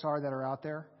self-help books are that are out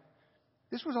there.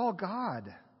 This was all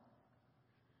God.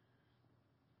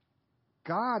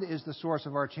 God is the source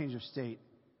of our change of state.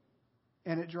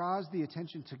 And it draws the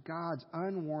attention to God's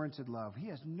unwarranted love. He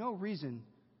has no reason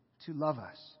to love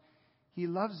us. He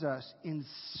loves us in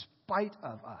spite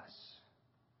of us.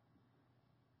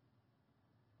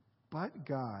 But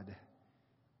God,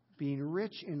 being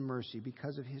rich in mercy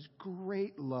because of His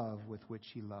great love with which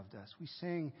He loved us. We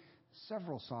sang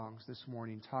several songs this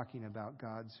morning talking about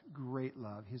God's great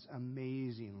love, His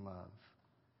amazing love.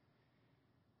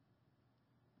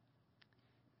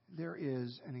 There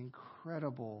is an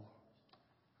incredible,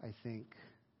 I think,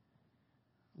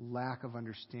 lack of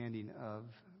understanding of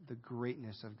the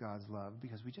greatness of God's love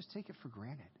because we just take it for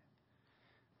granted.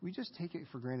 We just take it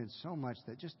for granted so much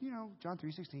that just, John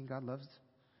 3:16,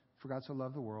 for God so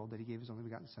loved the world that He gave His only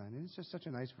begotten Son. And it's just such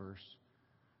a nice verse.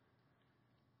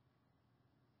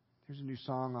 There's a new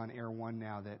song on Air One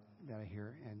now that I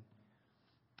hear, and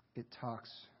it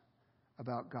talks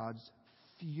about God's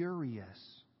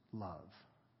furious love.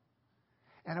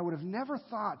 And I would have never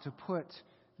thought to put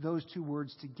those two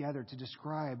words together to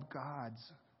describe God's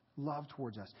love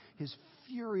towards us. His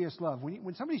furious love.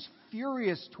 When somebody's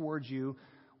furious towards you,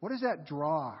 what does that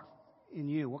draw in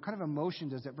you? What kind of emotion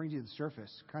does that bring to the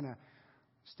surface? Kind of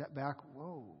step back,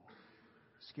 whoa,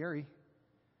 scary.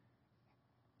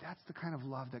 That's the kind of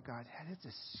love that God had. It's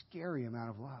a scary amount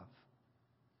of love.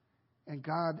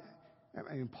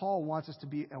 And Paul wants us to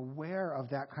be aware of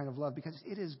that kind of love because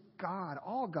it is God,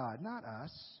 all God, not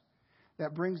us,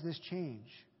 that brings this change.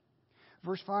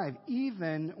 Verse 5,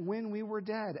 even when we were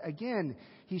dead. Again,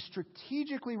 he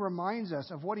strategically reminds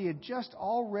us of what he had just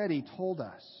already told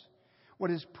us. What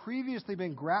has previously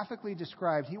been graphically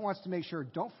described, he wants to make sure,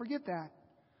 don't forget that.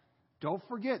 Don't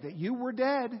forget that you were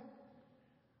dead,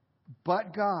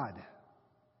 but God.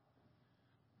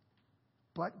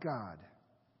 But God,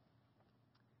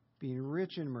 being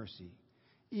rich in mercy,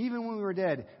 even when we were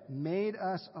dead, made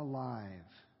us alive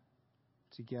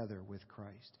together with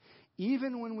Christ.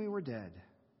 Even when we were dead.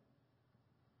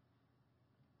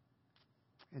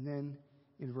 And then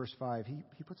in verse 5,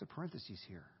 he puts a parenthesis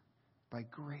here. By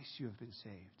grace you have been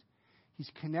saved.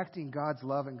 He's connecting God's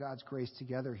love and God's grace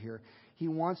together here. He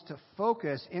wants to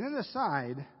focus in an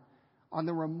aside on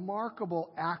the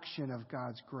remarkable action of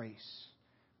God's grace,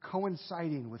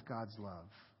 coinciding with God's love.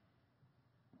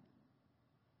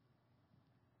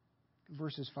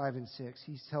 Verses 5 and 6,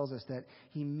 he tells us that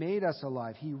he made us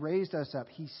alive. He raised us up.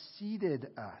 He seated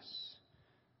us.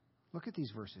 Look at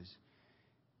these verses.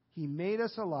 He made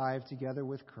us alive together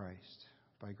with Christ.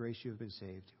 By grace you have been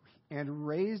saved. And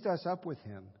raised us up with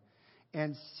him.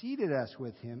 And seated us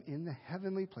with him in the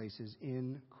heavenly places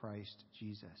in Christ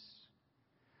Jesus.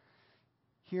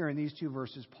 Here in these two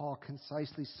verses, Paul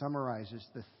concisely summarizes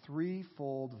the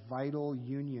threefold vital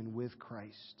union with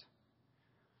Christ.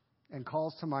 And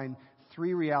calls to mind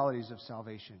three realities of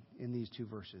salvation in these two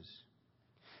verses.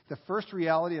 The first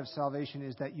reality of salvation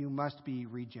is that you must be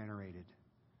regenerated.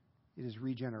 It is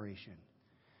regeneration.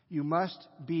 You must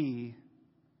be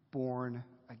born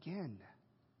again.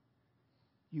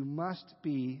 You must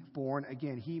be born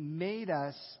again. He made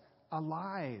us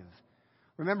alive.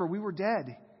 Remember, we were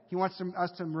dead. He wants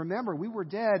us to remember we were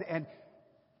dead and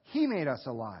he made us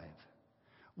alive.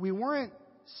 We weren't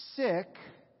sick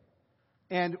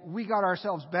and we got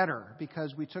ourselves better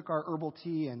because we took our herbal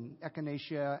tea and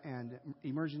echinacea and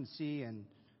emergency and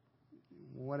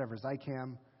whatever,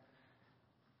 Zicam.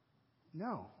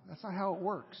 No, that's not how it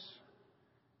works.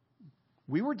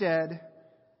 We were dead.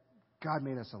 God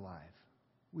made us alive.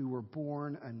 We were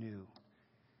born anew.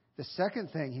 The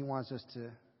second thing he wants us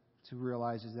to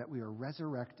realize is that we are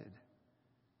resurrected.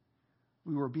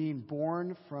 We were being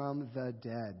born from the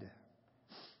dead.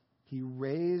 He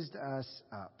raised us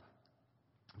up.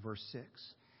 Verse 6.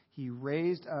 He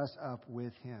raised us up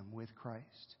with him, with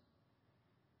Christ.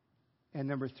 And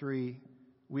number 3,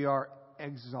 we are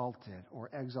exalted or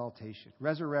exaltation.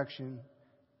 Regeneration,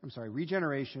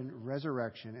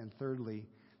 resurrection, and thirdly,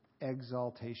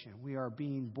 exaltation. We are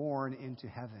being born into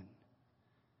heaven.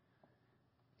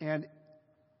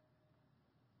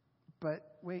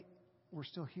 But wait, we're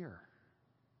still here.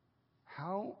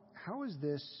 How is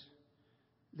this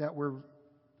that we're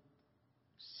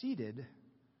seated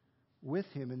with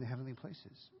him in the heavenly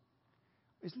places?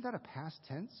 Isn't that a past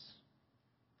tense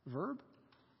verb?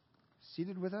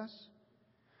 Seated with us?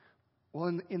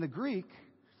 Well, in the Greek,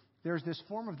 there's this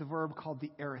form of the verb called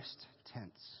the aorist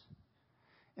tense.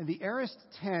 And the aorist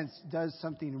tense does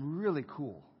something really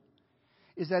cool.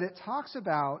 Is that it talks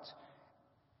about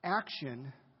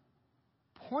action,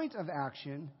 point of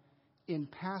action in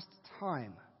past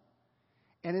time.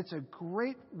 And it's a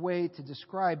great way to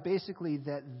describe basically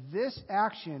that this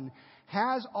action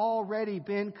has already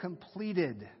been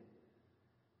completed.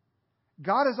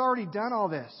 God has already done all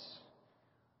this.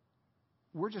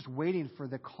 We're just waiting for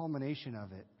the culmination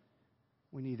of it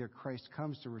when either Christ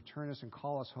comes to return us and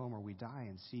call us home or we die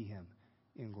and see him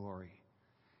in glory.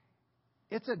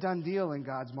 It's a done deal in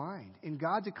God's mind. In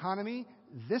God's economy,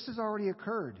 this has already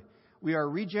occurred. We are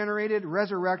regenerated,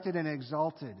 resurrected, and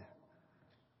exalted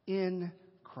in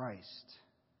Christ.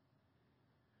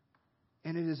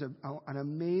 And it is an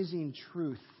amazing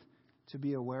truth to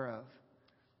be aware of.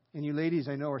 And you ladies,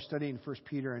 I know, are studying 1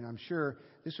 Peter, and I'm sure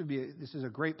this is a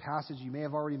great passage. You may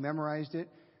have already memorized it.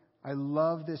 I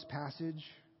love this passage.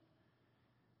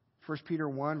 1 Peter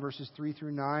 1, verses 3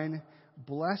 through 9.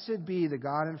 Blessed be the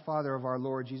God and Father of our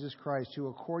Lord Jesus Christ, who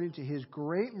according to his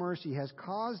great mercy has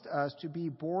caused us to be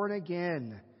born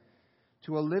again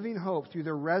to a living hope through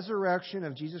the resurrection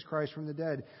of Jesus Christ from the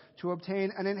dead, to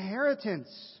obtain an inheritance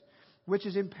which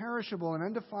is imperishable and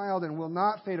undefiled and will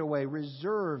not fade away,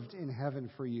 reserved in heaven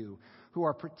for you, who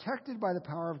are protected by the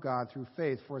power of God through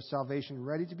faith for a salvation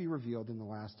ready to be revealed in the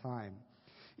last time.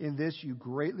 In this you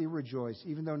greatly rejoice,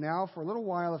 even though now for a little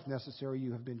while, if necessary,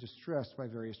 you have been distressed by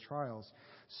various trials,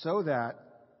 so that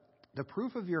the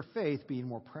proof of your faith, being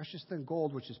more precious than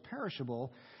gold, which is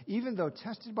perishable, even though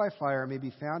tested by fire, may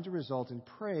be found to result in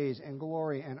praise and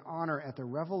glory and honor at the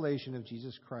revelation of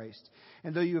Jesus Christ.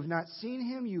 And though you have not seen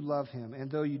him, you love him.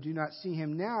 And though you do not see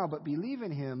him now, but believe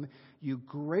in him, you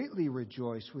greatly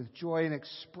rejoice with joy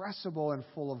inexpressible and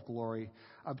full of glory,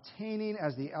 obtaining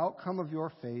as the outcome of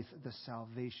your faith the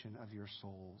salvation of your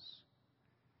souls.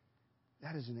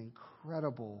 That is an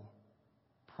incredible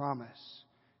promise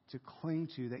to cling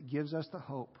to that gives us the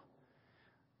hope.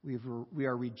 We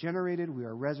are regenerated, we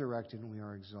are resurrected, and we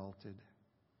are exalted.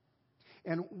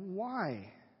 And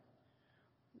why?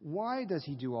 Why does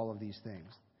he do all of these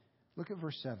things? Look at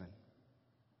verse 7.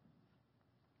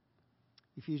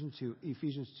 Ephesians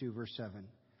 2, verse 7.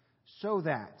 So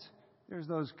that, there's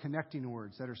those connecting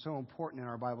words that are so important in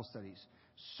our Bible studies.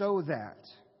 So that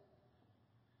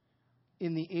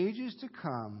in the ages to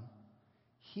come,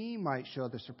 he might show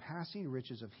the surpassing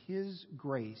riches of his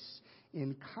grace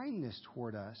in kindness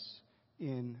toward us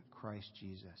in Christ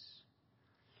Jesus.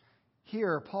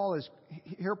 Here Paul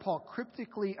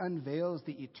cryptically unveils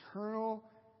the eternal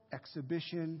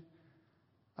exhibition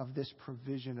of this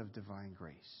provision of divine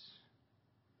grace.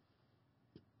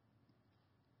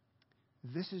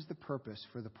 This is the purpose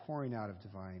for the pouring out of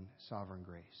divine sovereign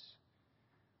grace,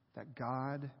 that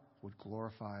God would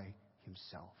glorify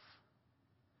himself.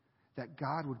 That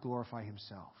God would glorify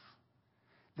himself.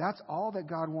 That's all that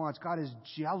God wants. God is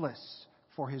jealous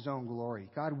for his own glory.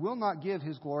 God will not give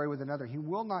his glory with another. He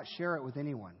will not share it with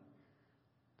anyone.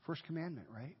 First commandment,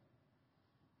 right?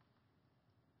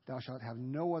 Thou shalt have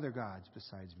no other gods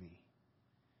besides me.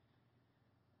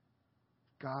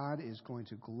 God is going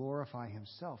to glorify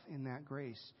himself in that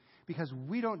grace because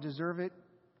we don't deserve it.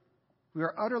 We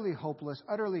are utterly hopeless,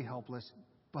 utterly helpless,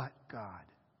 but God.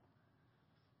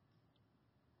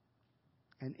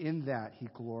 And in that, he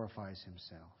glorifies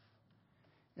himself.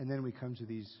 And then we come to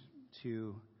these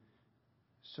two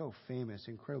so famous,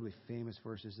 incredibly famous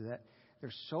verses that they're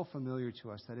so familiar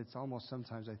to us that it's almost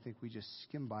sometimes I think we just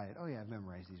skim by it. Oh yeah, I've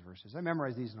memorized these verses. I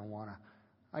memorized these in Awana.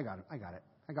 I got it.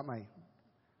 I got my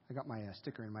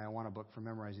sticker in my Awana book for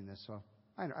memorizing this, so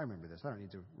I remember this. I don't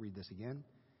need to read this again.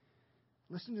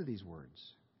 Listen to these words.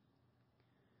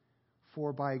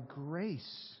 For by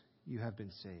grace you have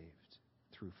been saved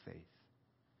through faith.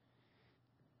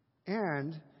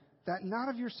 And that not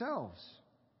of yourselves.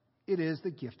 It is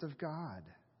the gift of God.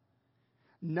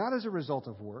 Not as a result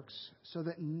of works, so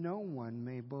that no one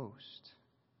may boast.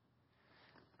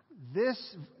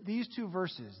 These two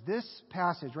verses, this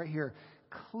passage right here,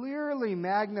 clearly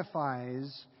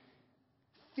magnifies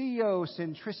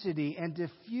theocentricity and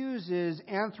diffuses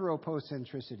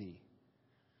anthropocentricity.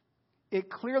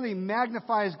 It clearly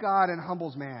magnifies God and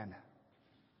humbles man.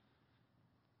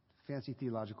 Fancy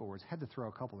theological words. Had to throw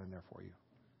a couple in there for you.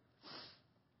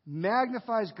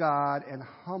 Magnifies God and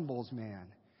humbles man.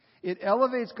 It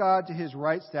elevates God to his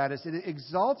right status. It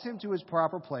exalts him to his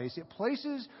proper place. It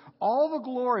places all the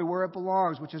glory where it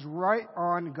belongs, which is right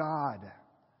on God.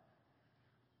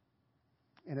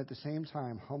 And at the same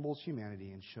time humbles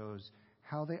humanity and shows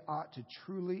how they ought to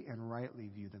truly and rightly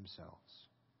view themselves.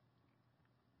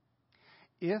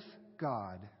 If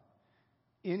God,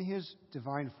 in his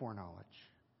divine foreknowledge,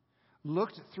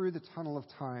 looked through the tunnel of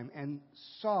time and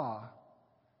saw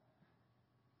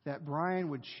that Brian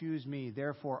would choose me,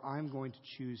 therefore I'm going to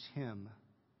choose him,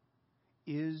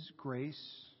 is grace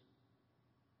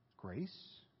grace?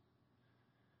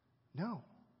 No.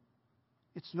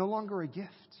 It's no longer a gift.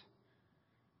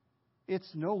 It's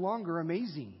no longer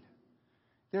amazing.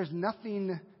 There's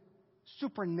nothing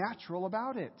supernatural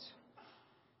about it.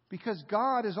 Because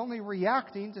God is only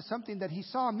reacting to something that he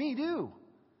saw me do.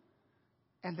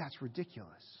 And that's ridiculous.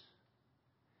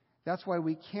 That's why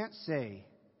we can't say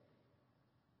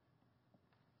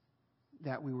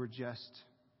that we were just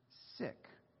sick,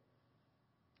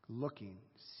 looking,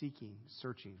 seeking,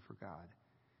 searching for God,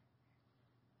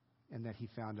 and that he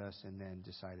found us and then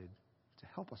decided to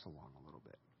help us along a little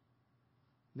bit.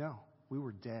 No, we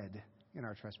were dead in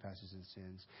our trespasses and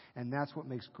sins. And that's what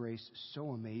makes grace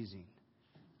so amazing,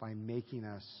 by making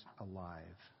us alive.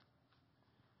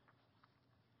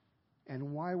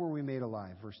 And why were we made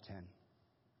alive? Verse 10.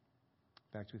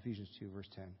 Back to Ephesians 2, verse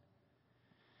 10.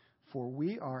 For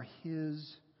we are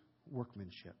his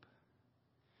workmanship,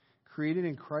 created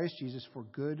in Christ Jesus for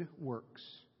good works,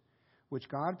 which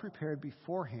God prepared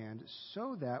beforehand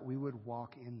so that we would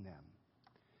walk in them.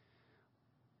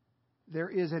 there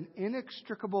is an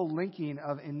inextricable linking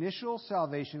of initial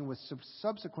salvation with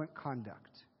subsequent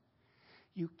conduct.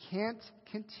 You can't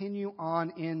continue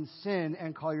on in sin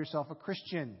and call yourself a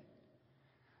Christian.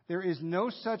 There is no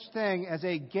such thing as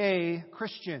a gay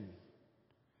Christian.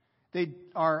 They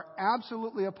are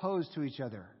absolutely opposed to each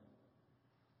other.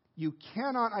 You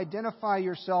cannot identify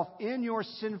yourself in your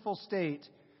sinful state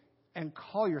and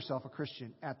call yourself a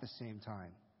Christian at the same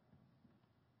time.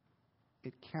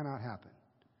 It cannot happen.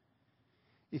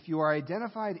 If you are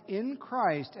identified in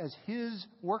Christ as His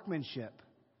workmanship,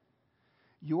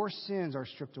 your sins are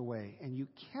stripped away, and you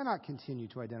cannot continue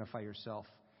to identify yourself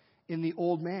in the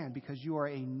old man because you are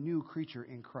a new creature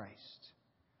in Christ.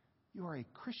 You are a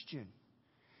Christian.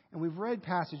 And we've read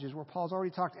passages where Paul's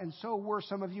already talked, and so were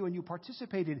some of you, and you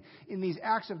participated in these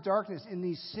acts of darkness, in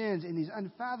these sins, in these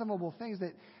unfathomable things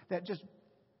that just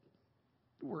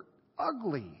were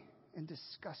ugly and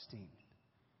disgusting.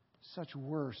 Such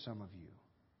were some of you.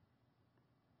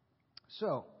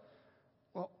 So,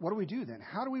 well, what do we do then?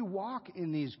 How do we walk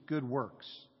in these good works?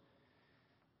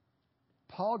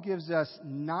 Paul gives us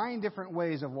 9 different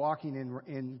ways of walking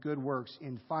in good works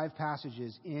in 5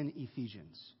 passages in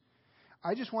Ephesians.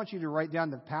 I just want you to write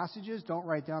down the passages. Don't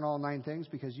write down all 9 things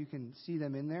because you can see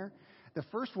them in there. The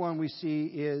first one we see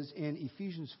is in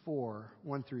Ephesians 4,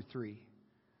 1 through 3.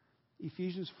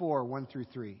 Ephesians 4, 1 through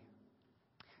 3.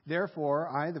 Therefore,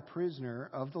 I, the prisoner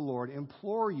of the Lord,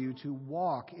 implore you to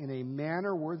walk in a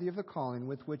manner worthy of the calling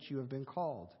with which you have been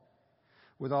called,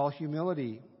 with all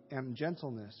humility and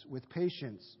gentleness, with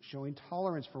patience, showing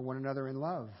tolerance for one another in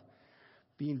love,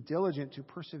 being diligent to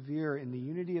persevere in the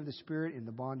unity of the Spirit in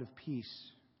the bond of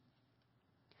peace.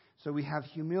 So we have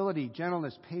humility,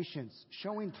 gentleness, patience,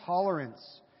 showing tolerance,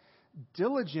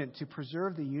 diligent to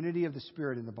preserve the unity of the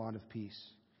Spirit in the bond of peace.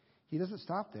 He doesn't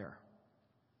stop there.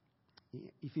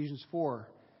 Ephesians 4,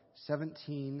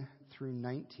 17 through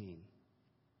 19.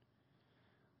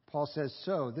 Paul says,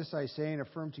 So, this I say and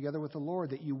affirm together with the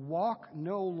Lord, that you walk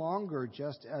no longer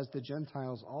just as the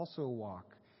Gentiles also walk,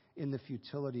 in the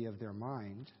futility of their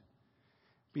mind,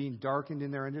 being darkened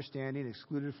in their understanding,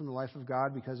 excluded from the life of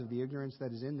God because of the ignorance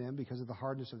that is in them, because of the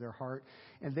hardness of their heart.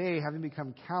 And they, having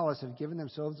become callous, have given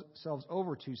themselves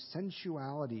over to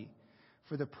sensuality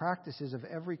for the practices of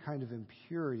every kind of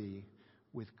impurity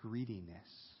with greediness.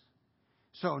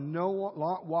 So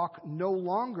walk no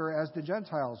longer as the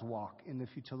Gentiles walk, in the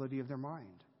futility of their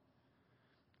mind.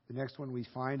 The next one we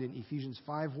find in Ephesians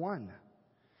 5:1.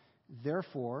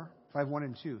 Therefore, 5:1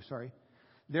 and 2, sorry.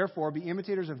 Therefore, be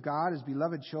imitators of God as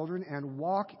beloved children and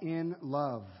walk in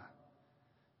love,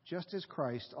 just as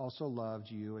Christ also loved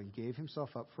you and gave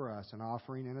Himself up for us, an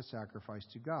offering and a sacrifice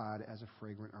to God as a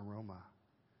fragrant aroma.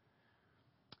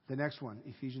 The next one,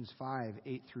 Ephesians 5,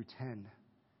 8 through 10.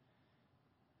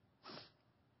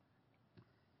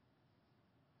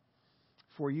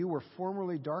 For you were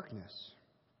formerly darkness,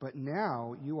 but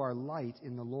now you are light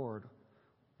in the Lord.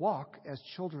 Walk as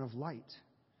children of light.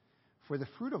 For the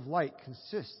fruit of light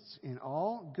consists in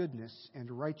all goodness and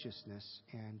righteousness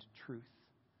and truth.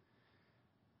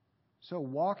 So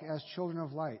walk as children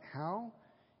of light. How?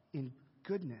 In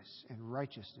goodness and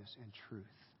righteousness and truth.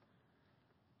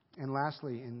 And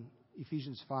lastly, in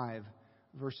Ephesians 5,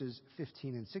 verses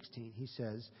 15 and 16, he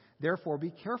says, Therefore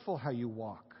be careful how you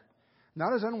walk,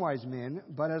 not as unwise men,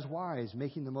 but as wise,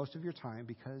 making the most of your time,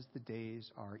 because the days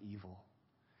are evil.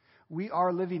 We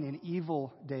are living in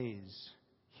evil days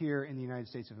here in the United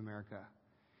States of America.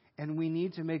 And we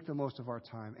need to make the most of our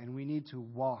time, and we need to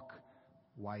walk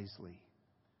wisely.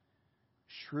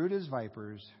 Shrewd as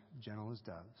vipers, gentle as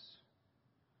doves.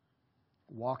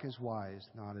 Walk as wise,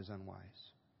 not as unwise.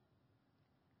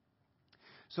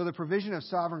 So the provision of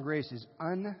sovereign grace is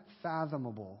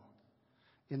unfathomable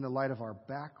in the light of our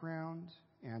background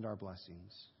and our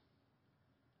blessings.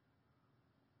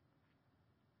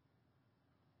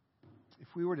 If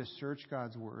we were to search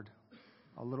God's Word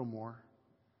a little more,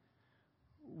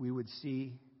 we would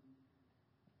see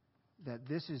that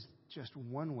this is just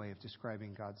one way of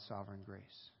describing God's sovereign grace.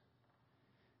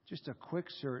 Just a quick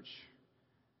search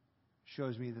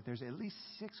shows me that there's at least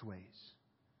 6 ways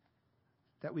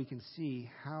that we can see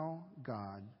how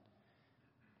God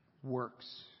works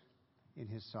in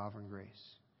His sovereign grace.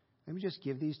 Let me just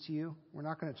give these to you. We're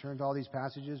not going to turn to all these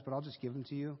passages, but I'll just give them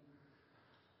to you.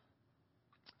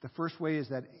 The first way is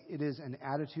that it is an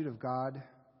attitude of God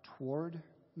toward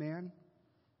man.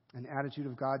 An attitude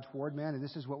of God toward man. And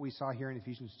this is what we saw here in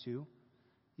Ephesians 2.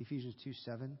 Ephesians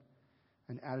 2:7.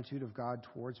 An attitude of God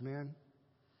towards man.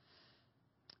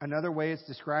 Another way it's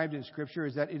described in Scripture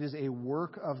is that it is a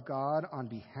work of God on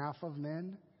behalf of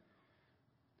men.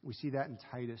 We see that in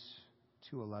Titus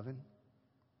 2:11.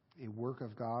 a work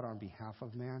of God on behalf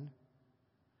of man.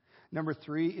 Number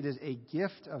 3, it is a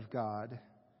gift of God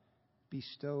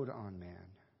bestowed on man.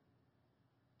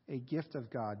 A gift of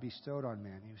God bestowed on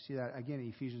man. You see that again in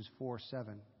Ephesians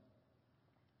 4:7.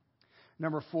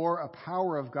 Number 4, a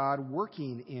power of God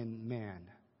working in man.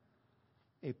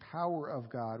 A power of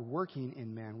God working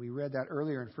in man. We read that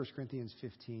earlier in 1 Corinthians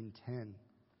 15:10.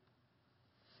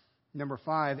 Number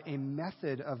 5, a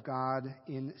method of God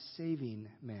in saving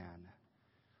man.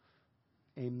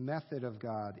 A method of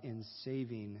God in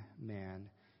saving man.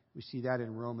 We see that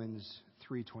in Romans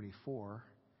 3:24.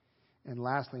 And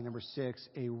lastly, number 6,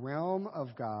 a realm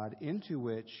of God into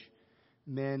which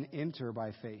men enter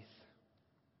by faith.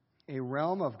 A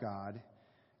realm of God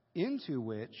into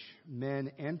which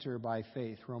men enter by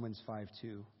faith. Romans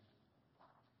 5:2.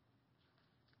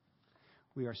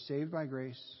 We are saved by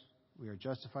grace. We are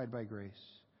justified by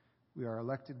grace. We are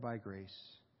elected by grace.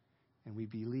 And we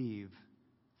believe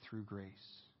through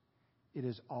grace. It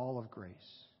is all of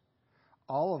grace.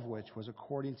 All of which was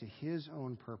according to His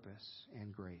own purpose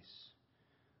and grace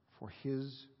for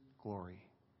His glory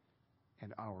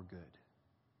and our good.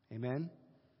 Amen?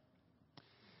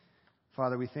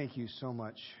 Father, we thank you so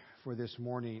much for this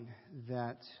morning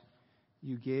that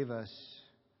you gave us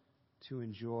to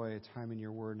enjoy a time in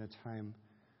your word and a time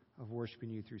of worshiping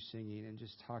you through singing and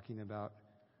just talking about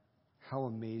how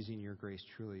amazing your grace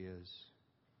truly is.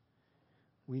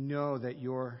 We know that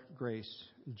your grace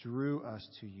drew us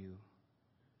to you.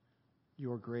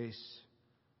 Your grace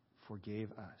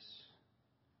forgave us.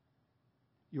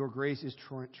 Your grace is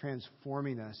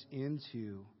transforming us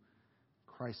into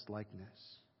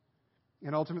Christ-likeness.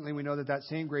 And ultimately, we know that that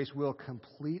same grace will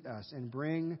complete us and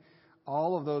bring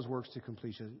all of those works to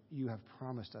completion. You have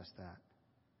promised us that.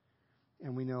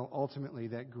 And we know ultimately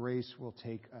that grace will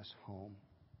take us home.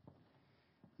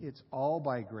 It's all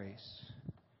by grace,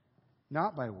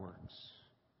 not by works.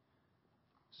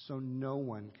 So no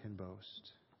one can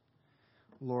boast.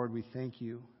 Lord, we thank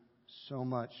you so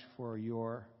much for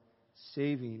your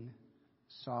saving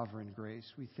sovereign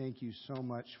grace. We thank you so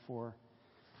much for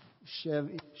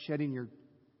shedding your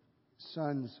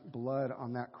Son's blood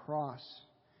on that cross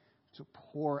to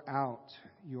pour out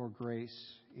your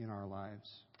grace in our lives.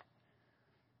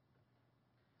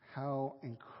 How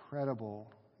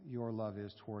incredible your love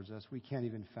is towards us. We can't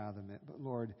even fathom it. But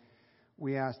Lord,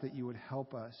 we ask that you would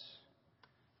help us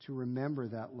to remember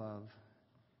that love,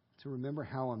 to remember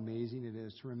how amazing it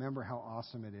is, to remember how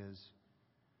awesome it is,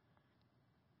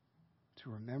 to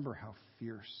remember how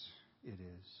fierce it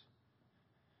is,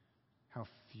 how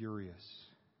furious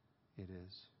it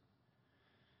is,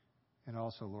 and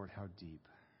also, Lord, how deep.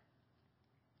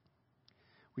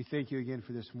 We thank you again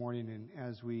for this morning, and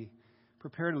as we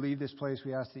prepare to leave this place,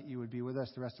 we ask that you would be with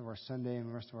us the rest of our Sunday and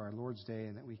the rest of our Lord's Day,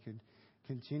 and that we could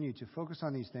continue to focus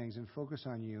on these things and focus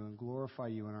on you and glorify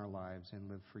you in our lives and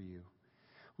live for you.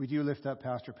 We do lift up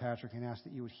Pastor Patrick and ask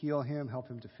that you would heal him, help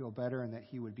him to feel better, and that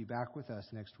he would be back with us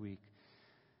next week,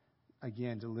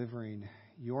 again, delivering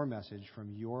your message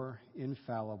from your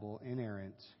infallible,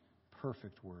 inerrant,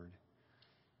 perfect word.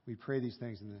 We pray these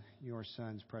things in your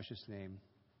Son's precious name.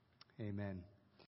 Amen.